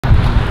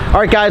All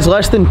right, guys,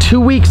 less than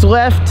 2 weeks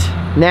left.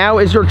 Now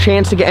is your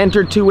chance to get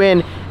entered to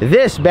win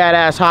this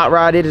badass hot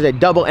rod. It is a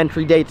double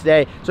entry day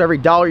today. So every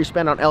dollar you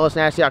spend on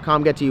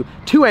lsnasty.com gets you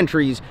 2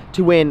 entries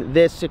to win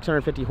this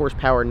 650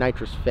 horsepower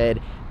nitrous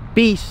fed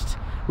beast.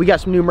 We got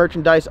some new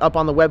merchandise up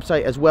on the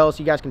website as well,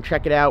 so you guys can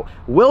check it out.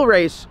 We'll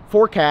race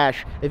for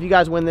cash. If you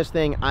guys win this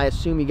thing, I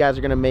assume you guys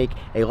are gonna make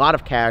a lot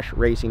of cash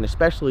racing,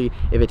 especially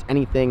if it's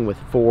anything with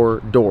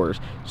 4 doors.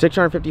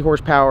 650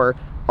 horsepower,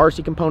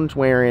 RC components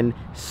wearing,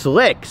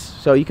 slicks,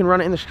 so you can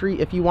run it in the street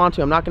if you want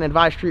to. I'm not gonna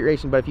advise street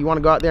racing, but if you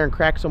wanna go out there and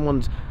crack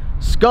someone's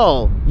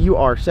skull, you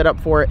are set up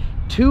for it.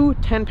 2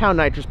 10-pound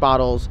nitrous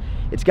bottles.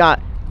 It's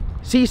got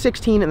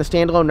C16 in the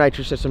standalone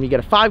nitrous system. You get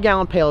a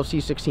 5-gallon pail of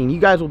C16. You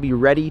guys will be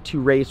ready to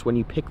race when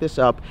you pick this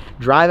up,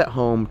 drive it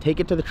home, take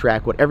it to the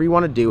track, whatever you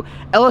want to do.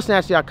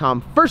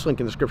 lsnasty.com, first link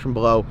in the description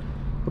below.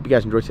 Hope you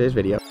guys enjoyed today's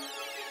video.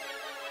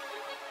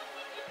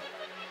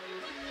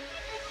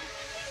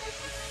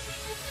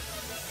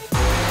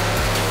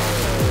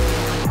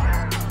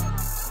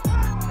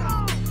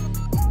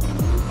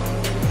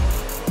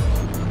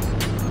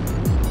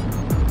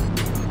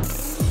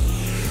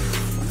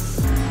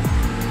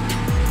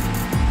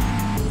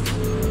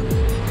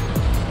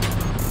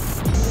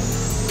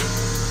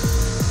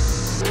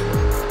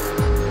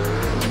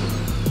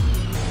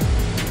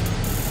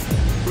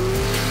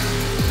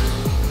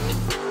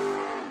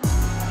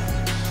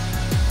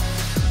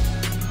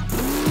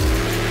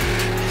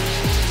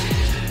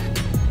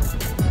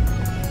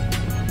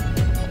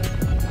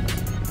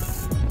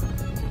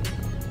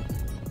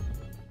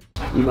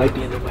 You might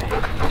be in the way.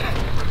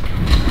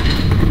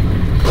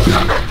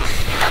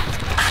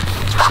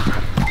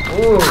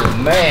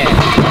 Oh man.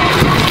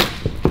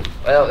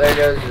 Well, there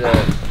goes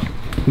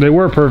the... They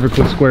were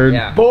perfectly squared.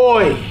 Yeah.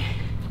 Boy!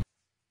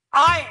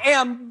 I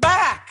am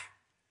back!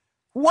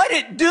 What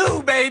it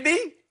do,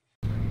 baby?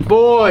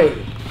 Boy!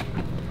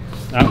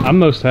 I'm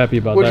most happy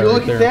about Would that. you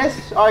look right at there.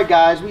 this? Alright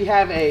guys, we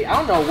have a, I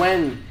don't know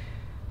when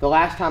the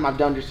last time I've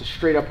done just a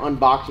straight up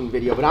unboxing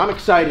video, but I'm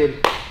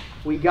excited.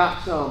 We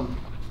got some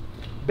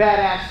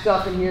badass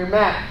stuff in here.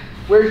 Matt,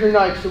 where's your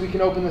knife so we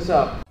can open this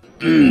up?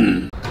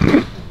 Can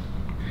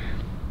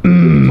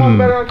you talk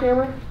better on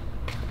camera?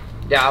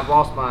 Yeah, I've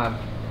lost my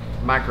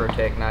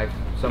Microtech knife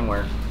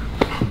somewhere.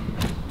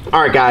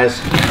 Alright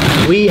guys,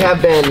 we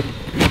have been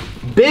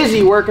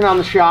busy working on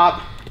the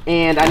shop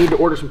and I need to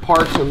order some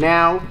parts, so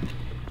now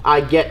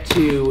I get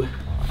to,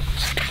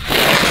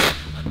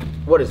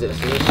 what is this?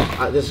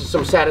 This is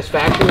some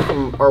satisfaction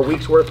from our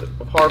week's worth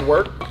of hard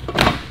work.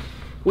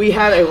 We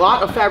have a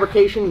lot of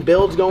fabrication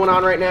builds going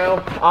on right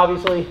now.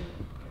 Obviously,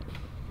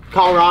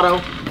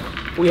 Colorado,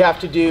 we have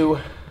to do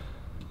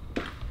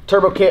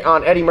turbo kit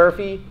on Eddie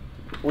Murphy.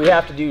 We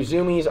have to do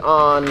zoomies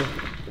on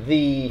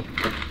the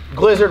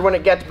Blizzard when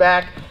it gets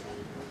back.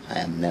 I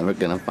am never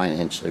gonna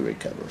financially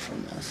recover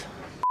from this.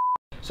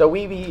 So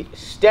we be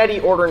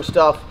steady ordering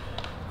stuff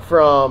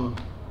from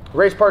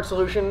Race Part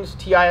Solutions,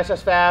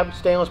 TISS Fab,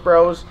 Stainless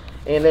Bros,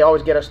 and they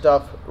always get our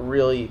stuff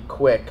really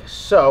quick.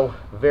 So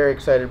very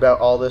excited about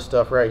all this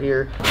stuff right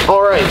here.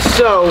 All right,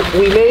 so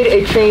we made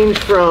a change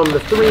from the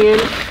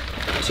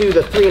 3-inch to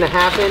the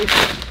 3.5-inch.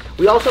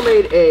 We also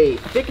made a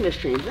thickness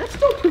change. That's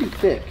still pretty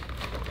thick.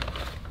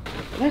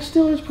 That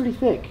still is pretty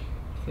thick.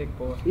 Thick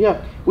boy.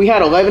 Yeah, we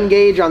had 11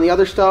 gauge on the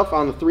other stuff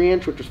on the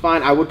 3-inch, which was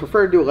fine. I would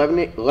prefer to do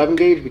 11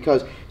 gauge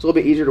because it's a little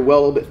bit easier to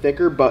weld, a little bit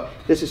thicker, but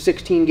this is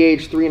 16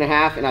 gauge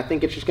 3.5, and I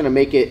think it's just gonna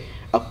make it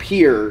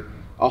appear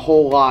a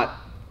whole lot.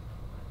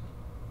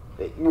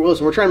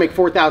 Listen, we're trying to make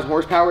 4,000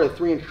 horsepower. The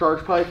 3-inch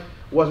charge pipe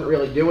wasn't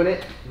really doing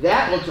it.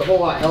 That looks a whole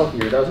lot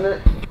healthier, doesn't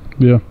it?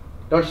 Yeah.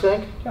 Don't you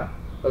think? Yeah.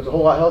 Looks a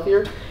whole lot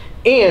healthier.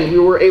 And we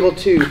were able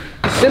to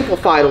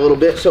simplify it a little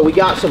bit. So we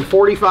got some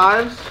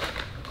 45s.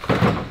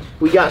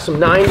 We got some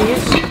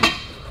 90s.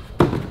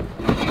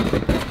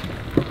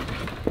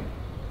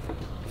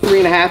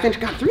 3.5-inch.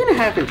 God,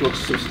 3.5-inch looks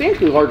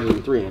substantially larger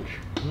than 3-inch.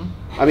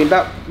 I mean,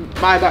 by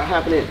about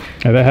half an inch.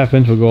 Yeah, that half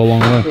inch will go a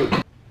long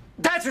way.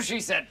 That's what she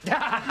said.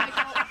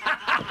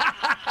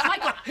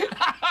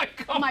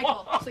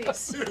 Michael,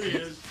 please. There he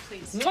is.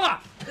 Please. Mwah!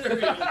 I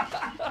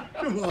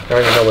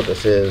don't even know what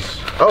this is.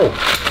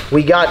 Oh,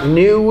 we got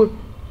new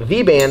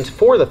V-bands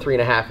for the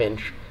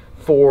 3.5-inch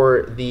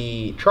for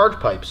the charge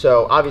pipe.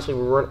 So obviously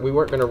we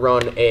weren't going to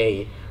run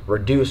a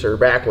reducer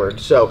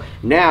backwards. So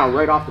now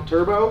right off the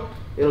turbo,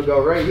 it'll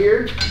go right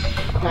here.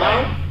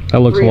 Pow.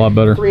 That looks a lot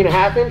better.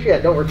 3.5-inch. Yeah,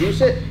 don't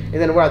reduce it. And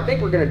then what I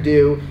think we're going to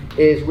do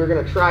is we're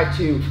going to try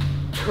to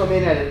come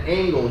in at an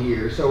angle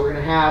here. So we're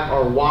going to have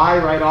our Y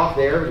right off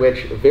there,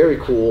 which very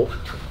cool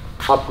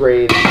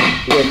upgrade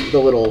with the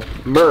little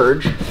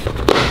merge.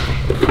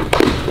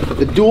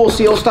 The dual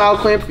seal style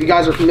clamp, if you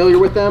guys are familiar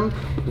with them,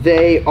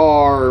 they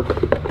are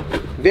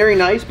very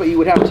nice, but you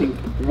would have to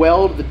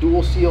weld the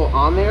dual seal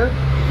on there.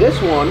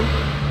 This one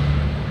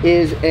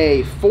is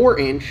a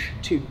 4-inch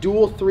to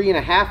dual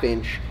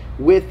 3.5-inch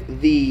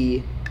with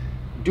the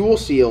dual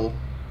seal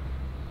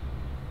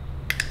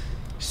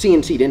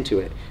CNC'd into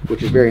it,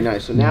 which is very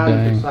nice. So now you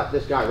can slap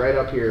this guy right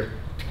up here.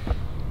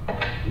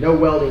 No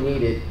welding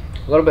needed.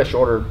 A little bit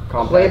shorter,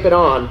 compact. Clamp it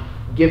on,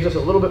 gives us a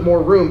little bit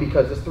more room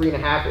because this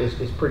 3.5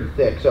 is pretty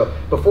thick. So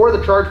before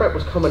the charge pipe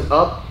was coming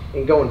up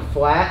and going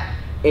flat,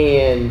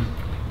 and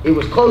it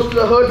was close to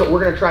the hood, but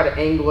we're gonna try to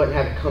angle it and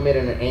have it come in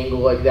at an angle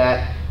like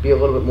that, be a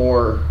little bit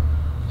more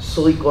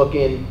sleek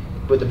looking.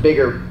 With the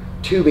bigger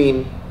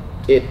tubing,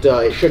 it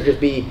should just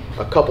be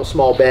a couple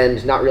small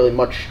bends, not really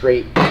much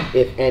straight,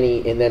 if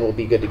any, and then we'll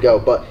be good to go.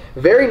 But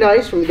very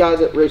nice from the guys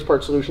at Race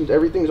Part Solutions.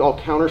 Everything's all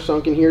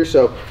countersunk in here,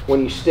 so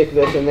when you stick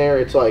this in there,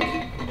 it's like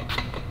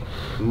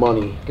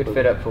money. Good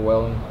fit up for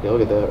welding. Yeah,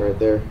 look at that right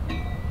there.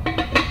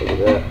 Look at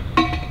that.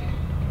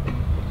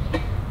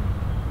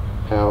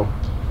 How?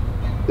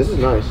 This is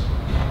nice.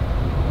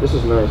 This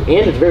is nice.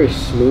 And it's very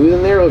smooth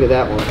in there. Look at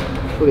that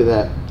one. Look at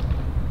that.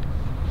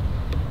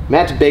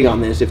 Matt's big on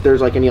this. If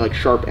there's like any like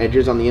sharp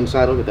edges on the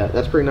inside, look at that.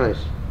 That's pretty nice.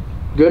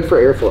 Good for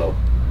airflow.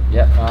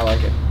 Yep, I like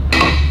it.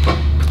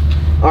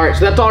 All right,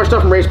 so that's all our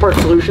stuff from Race Part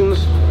Solutions.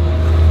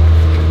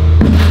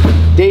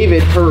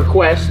 David, per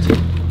request.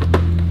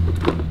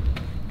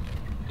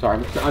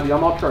 Sorry,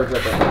 I'm all charged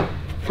right there.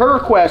 Per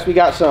request, we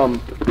got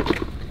some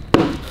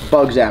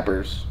bug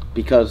zappers,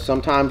 because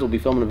sometimes we'll be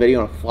filming a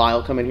video and a fly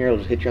will come in here, it'll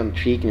just hit you on the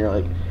cheek and you're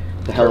like,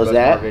 the hell is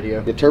that?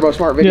 Video. The Turbo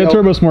Smart video? Yeah,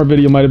 Turbo Smart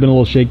video might have been a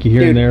little shaky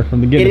here and there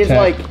from the getting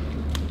attack. It is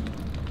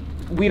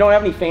like, we don't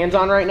have any fans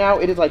on right now.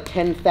 It is like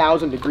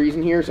 10,000 degrees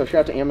in here, so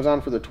shout out to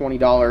Amazon for the $20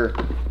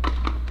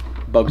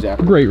 bug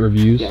zapper. Great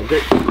reviews. Yeah,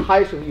 great.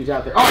 Highest reviews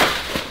out there. All right,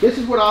 this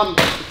is what I'm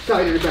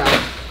excited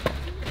about.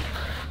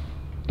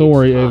 Don't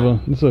worry,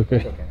 Ava. It's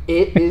okay.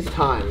 It is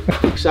time.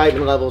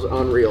 Excitement levels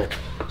unreal.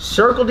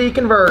 Circle D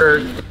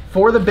converter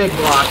for the big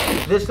block.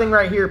 This thing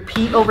right here,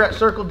 Pete over at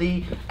Circle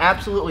D,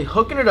 absolutely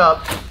hooking it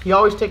up. He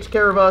always takes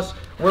care of us.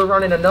 We're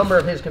running a number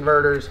of his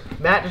converters.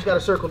 Matt just got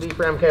a Circle D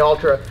for MK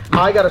Ultra.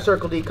 I got a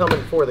Circle D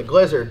coming for the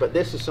Blizzard, but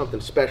this is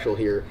something special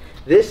here.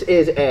 This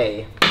is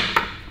a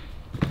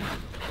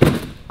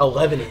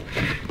 11-inch.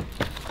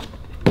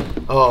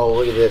 Oh,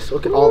 look at this.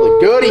 Look at all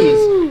the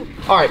goodies.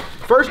 All right,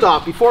 first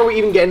off, before we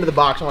even get into the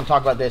box, I want to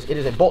talk about this. It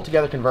is a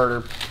bolt-together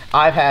converter.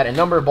 I've had a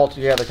number of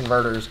bolt-together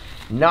converters.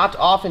 Not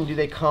often do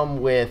they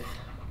come with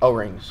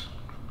O-rings.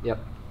 Yep.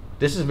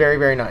 This is very,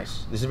 very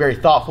nice. This is very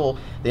thoughtful.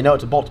 They know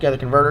it's a bolt-together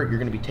converter. You're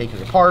going to be taking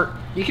it apart.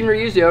 You can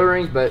reuse the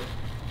O-rings, but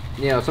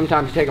you know,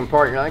 sometimes you take them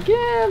apart and you're like,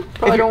 yeah,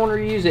 probably don't want to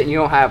reuse it, and you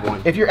don't have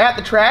one. If you're at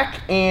the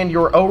track and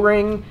your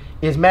O-ring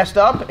is messed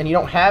up and you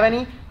don't have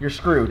any, you're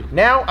screwed.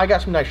 Now, I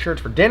got some nice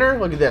shirts for dinner.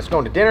 Look at this.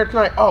 Going to dinner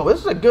tonight. Oh, this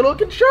is a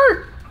good-looking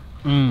shirt.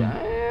 Dude,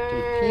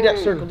 Pete at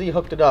Circle D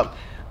hooked it up.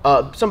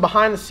 Some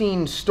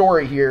behind-the-scenes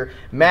story here.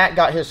 Matt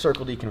got his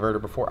Circle D converter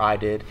before I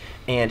did,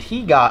 and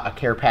he got a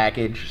care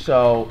package.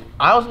 So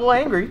I was a little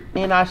angry,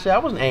 and I said I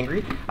wasn't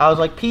angry. I was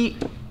like, Pete,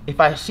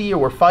 if I see you,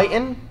 we're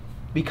fighting,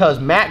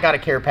 because Matt got a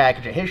care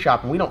package at his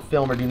shop, and we don't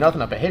film or do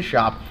nothing up at his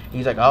shop. And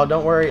he's like, oh,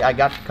 don't worry, I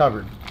got you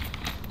covered.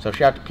 So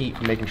shout out to Pete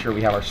for making sure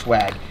we have our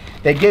swag.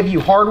 They give you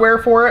hardware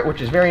for it, which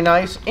is very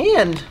nice,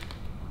 and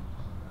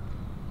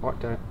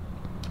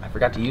I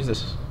forgot to use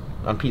this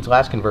on Pete's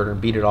last converter and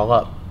beat it all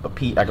up. But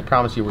Pete, I can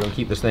promise you we're going to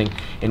keep this thing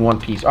in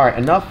one piece. All right,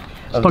 enough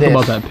of Let's this.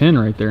 talk about that pin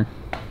right there.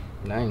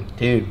 Dang.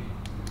 Dude.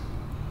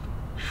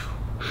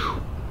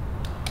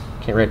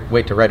 Can't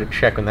wait to write a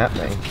check on that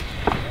thing.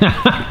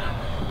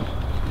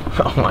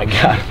 Oh my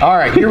God. All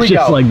right, here we go.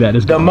 Just like that.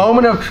 The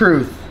moment of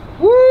truth.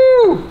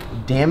 Woo!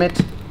 Damn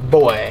it,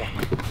 boy.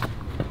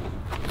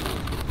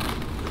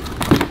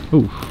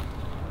 Oof.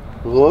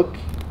 Look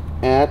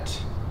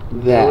at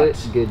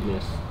that.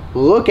 Goodness.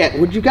 Look at,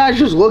 would you guys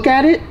just look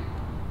at it?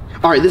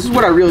 All right, this is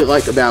what I really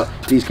like about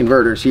these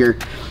converters here.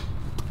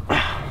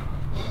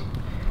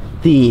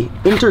 The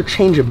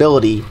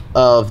interchangeability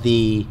of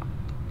the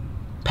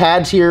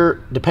pads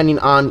here, depending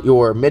on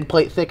your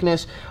mid-plate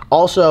thickness.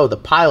 Also, the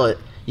pilot,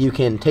 you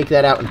can take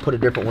that out and put a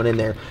different one in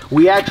there.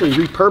 We actually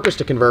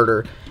repurposed a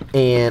converter,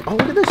 and oh,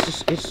 look at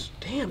this. It's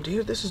damn,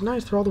 dude, this is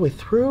nice. They're all the way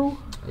through.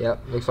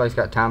 Yep, looks like it's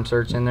got time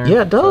certs in there.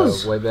 Yeah, it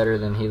does. So way better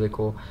than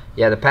helical.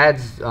 Yeah, the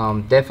pad's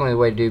definitely the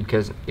way to do,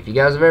 because if you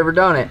guys have ever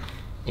done it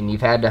and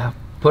you've had to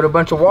put a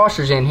bunch of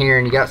washers in here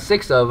and you got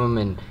 6 of them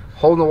and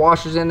holding the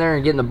washers in there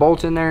and getting the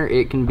bolts in there,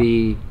 it can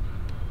be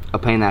a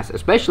pain in the ass,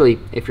 especially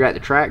if you're at the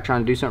track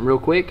trying to do something real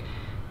quick.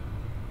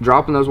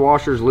 Dropping those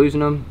washers, losing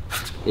them.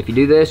 If you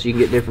do this, you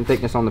can get different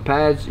thickness on the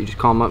pads. You just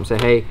call them up and say,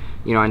 hey,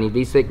 you know, I need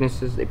these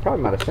thicknesses. They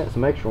probably might have sent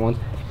some extra ones,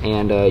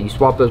 and you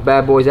swap those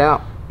bad boys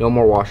out. No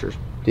more washers.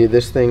 Dude,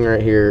 this thing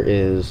right here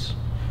is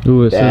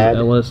Ooh, it bad, says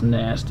LS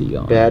Nasty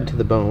on bad to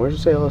the bone. Where does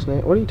it say LS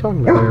Nasty? What are you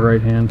talking about? your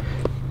right hand.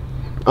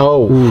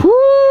 Oh,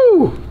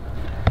 whoo!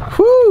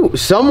 Whoo!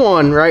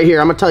 Someone right here,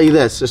 I'm going to tell you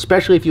this,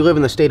 especially if you live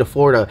in the state of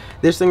Florida,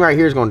 this thing right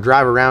here is going to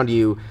drive around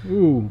you.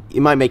 Ooh.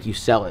 It might make you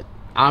sell it.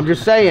 I'm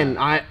just saying,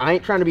 I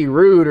ain't trying to be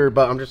rude,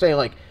 but I'm just saying,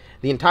 like,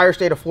 the entire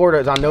state of Florida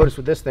is on notice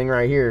with this thing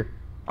right here.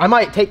 I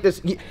might take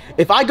this,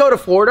 if I go to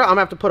Florida, I'm going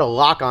to have to put a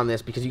lock on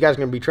this, because you guys are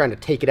going to be trying to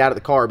take it out of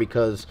the car,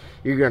 because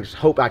you're going to just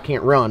hope I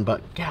can't run,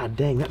 but god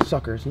dang, that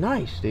sucker is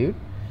nice, dude.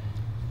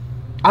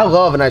 I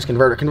love a nice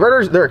converter.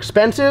 Converters, they're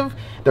expensive.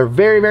 They're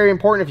very, very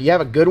important. If you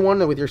have a good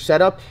one with your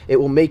setup, it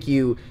will make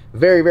you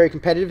very, very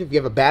competitive. If you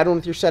have a bad one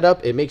with your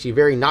setup, it makes you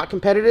very not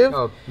competitive.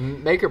 Oh,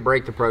 make or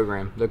break the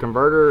program. The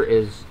converter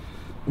is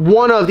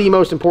one of the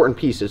most important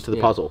pieces to the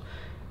puzzle.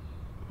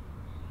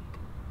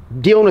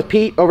 Dealing with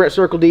Pete over at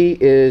Circle D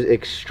is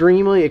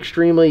extremely,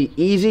 extremely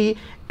easy.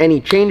 Any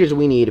changes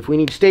we need, if we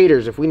need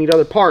stators, if we need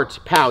other parts,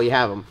 pow, you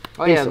have them.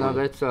 Oh yeah, no,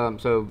 that's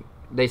so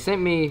they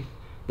sent me.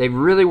 They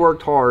really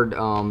worked hard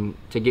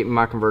to get me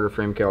my converter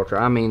for MK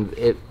Ultra. I mean,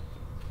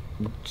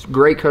 it's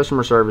great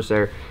customer service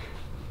there.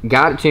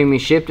 Got it to me,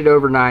 shipped it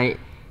overnight.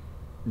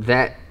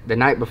 The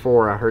night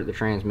before, I hurt the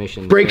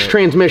transmission. Brakes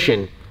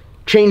transmission,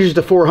 changes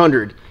to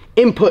 400.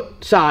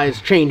 Input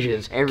size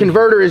changes.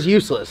 Converter is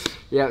useless.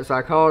 Yeah, so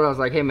I called. I was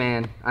like, hey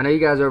man, I know you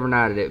guys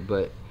overnighted it,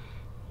 but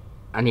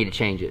I need to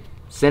change it.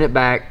 Sent it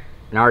back,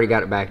 and I already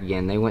got it back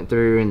again. They went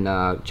through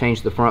and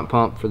changed the front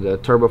pump for the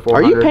Turbo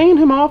 400. Are you paying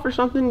him off or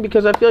something?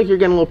 Because I feel like you're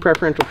getting a little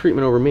preferential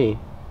treatment over me.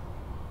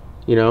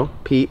 You know,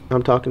 Pete,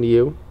 I'm talking to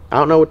you. I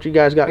don't know what you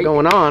guys got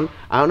going on.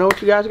 I don't know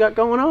what you guys got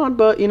going on,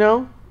 but, you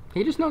know.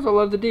 He just knows I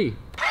love the D.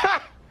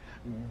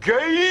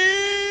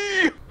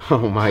 Gay!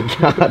 Oh, my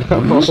God.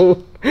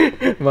 Oh,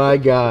 my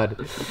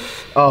God.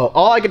 Oh,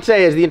 all I can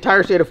say is the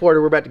entire state of Florida,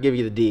 we're about to give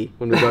you the D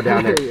when we go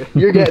down there.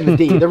 You're getting the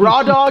D. The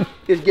Raw Dog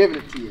is giving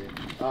it to you.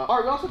 All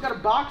right, we also got a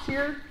box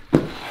here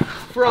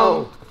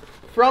from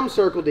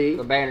Circle D.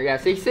 The banner, yeah.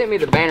 So he sent me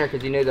the banner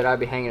because he knew that I'd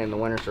be hanging in the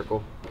winner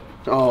circle.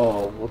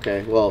 Oh,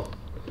 okay. Well,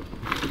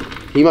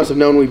 he must have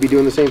known we'd be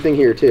doing the same thing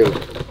here, too.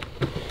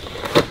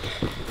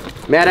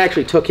 Matt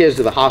actually took his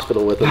to the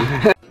hospital with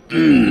him.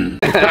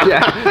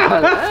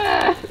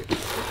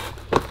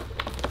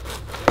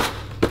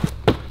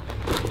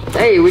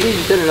 Hey, we need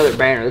to send another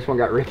banner. This one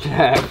got ripped in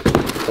half.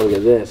 Look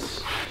at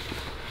this.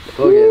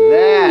 Look at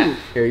that.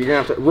 Here, you're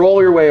going to have to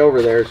roll your way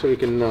over there so we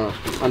can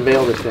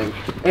unveil this thing.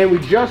 And we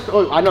just,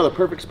 I know the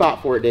perfect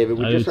spot for it, David.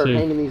 We just started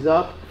hanging these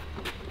up.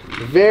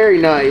 Very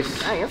nice.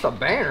 Dang, that's a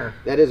banner.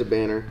 That is a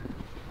banner.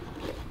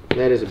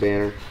 That is a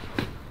banner.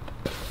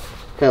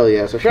 Hell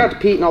yeah. So shout out to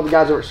Pete and all the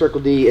guys over at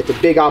Circle D. It's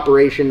a big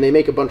operation. They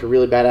make a bunch of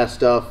really badass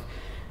stuff.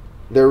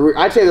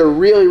 I'd say they're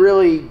really,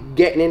 really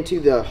getting into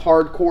the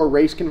hardcore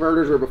race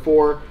converters where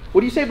before. What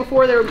do you say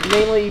before they were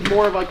mainly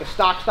more of like a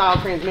stock style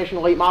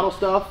transmission, late model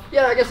stuff?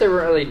 Yeah, I guess they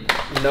were really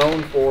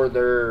known for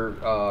their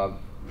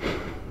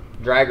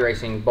drag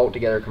racing bolt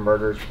together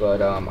converters,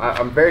 but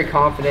I'm very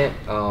confident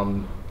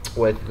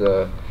with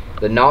the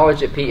knowledge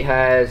that Pete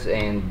has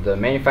and the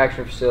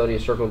manufacturing facility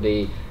of Circle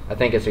D. I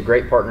think it's a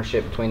great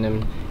partnership between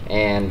them,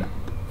 and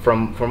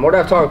from what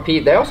I've talked with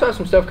Pete, they also have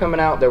some stuff coming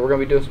out that we're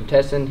going to be doing some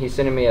testing. He's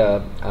sending me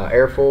a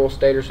airfoil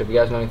stator, so if you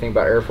guys know anything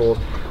about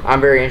airfoils,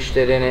 I'm very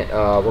interested in it.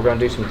 We're going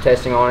to do some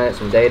testing on it,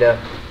 some data,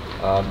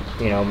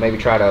 you know, maybe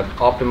try to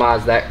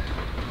optimize that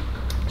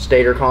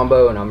stator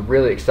combo, and I'm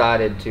really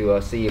excited to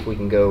see if we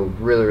can go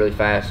really, really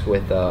fast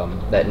with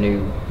that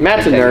new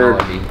Matt's a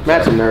technology. nerd.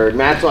 Matt's a nerd.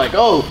 Matt's like,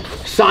 oh,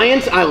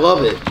 science, I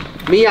love it.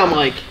 Me, I'm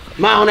like,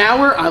 mile an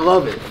hour, I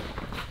love it.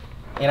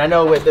 And I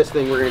know with this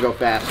thing we're going to go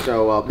fast.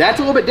 So that's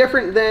a little bit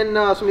different than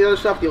some of the other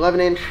stuff. The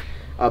 11-inch,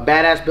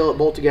 badass billet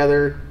bolt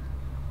together.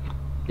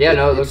 Yeah,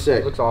 no, it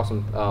looks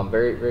awesome.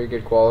 Very, very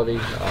good quality.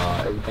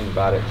 Everything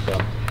about it. So,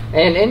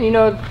 and you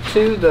know,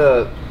 to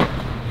the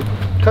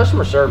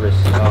customer service,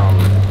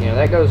 you know,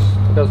 that goes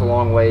a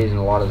long ways in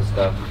a lot of the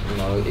stuff. You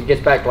know, it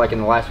gets back to like in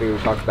the last video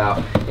we talked about.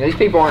 You know, these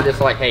people aren't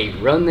just like, hey,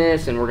 run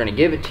this and we're going to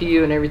give it to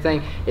you and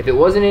everything. If it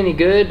wasn't any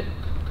good,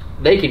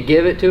 they could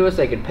give it to us,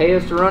 they could pay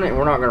us to run it, and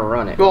we're not going to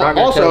run it. Well,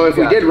 also, if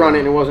we did run it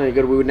and it wasn't any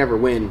good, we would never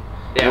win.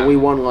 Yeah. And we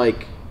won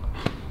like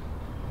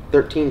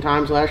 13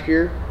 times last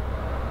year.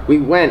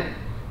 We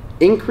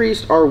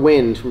increased our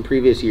wins from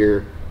previous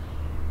year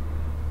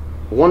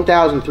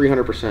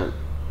 1,300%.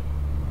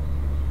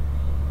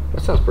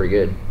 That sounds pretty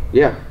good.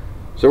 Yeah.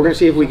 So we're going to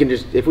see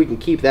if we can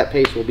keep that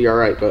pace, we'll be all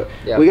right. But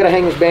yeah, we got to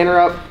hang this banner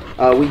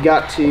up. We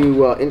got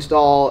to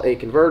install a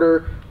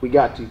converter. We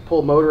got to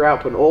pull motor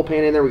out, put an oil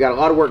pan in there. We got a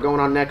lot of work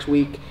going on next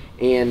week,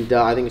 and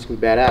I think it's going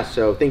to be badass.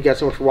 So thank you guys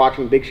so much for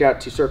watching. Big shout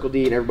out to Circle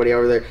D and everybody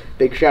over there.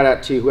 Big shout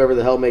out to whoever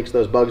the hell makes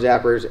those bug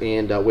zappers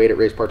and Wade at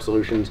Race Part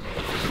Solutions.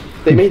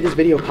 They made this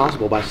video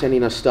possible by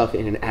sending us stuff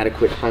in an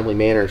adequate, timely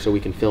manner so we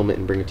can film it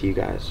and bring it to you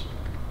guys.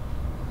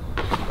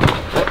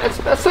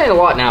 That's saying a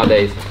lot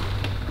nowadays.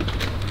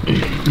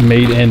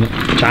 Made in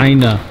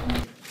China.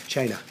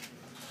 China.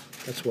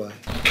 That's why.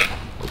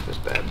 Look at this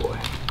bad boy.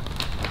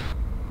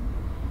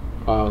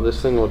 Wow,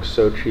 this thing looks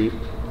so cheap.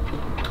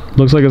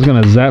 Looks like it's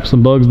gonna zap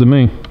some bugs to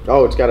me.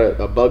 Oh, it's got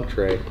a bug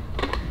tray.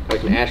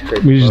 Like an ashtray.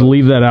 We just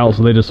leave that out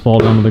so they just fall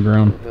down to the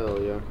ground.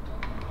 Hell yeah.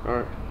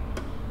 Alright.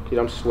 Dude,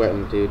 I'm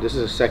sweating, dude. This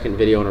is the second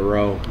video in a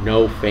row.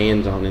 No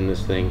fans on in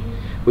this thing.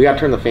 We gotta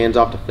turn the fans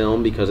off to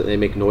film because they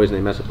make noise and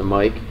they mess up the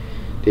mic.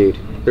 Dude,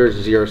 there's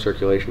zero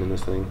circulation in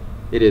this thing.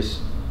 It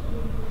is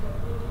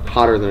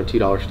hotter than a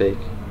 $2 steak.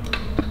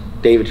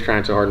 David's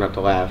trying so hard not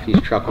to laugh. He's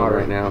chuckling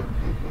right now.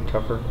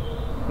 Tougher?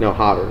 No,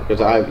 hotter.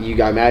 Because I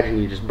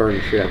imagine you just burn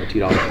the shit out of a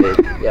 $2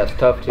 steak. Yeah, it's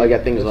tough too. Like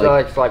that thing's it's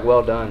like it's like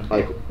well done.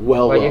 Like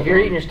well. Like if you're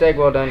eating your steak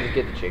well done, just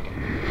get the chicken.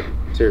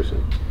 Seriously,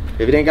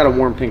 if it ain't got a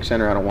warm pink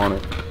center, I don't want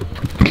it.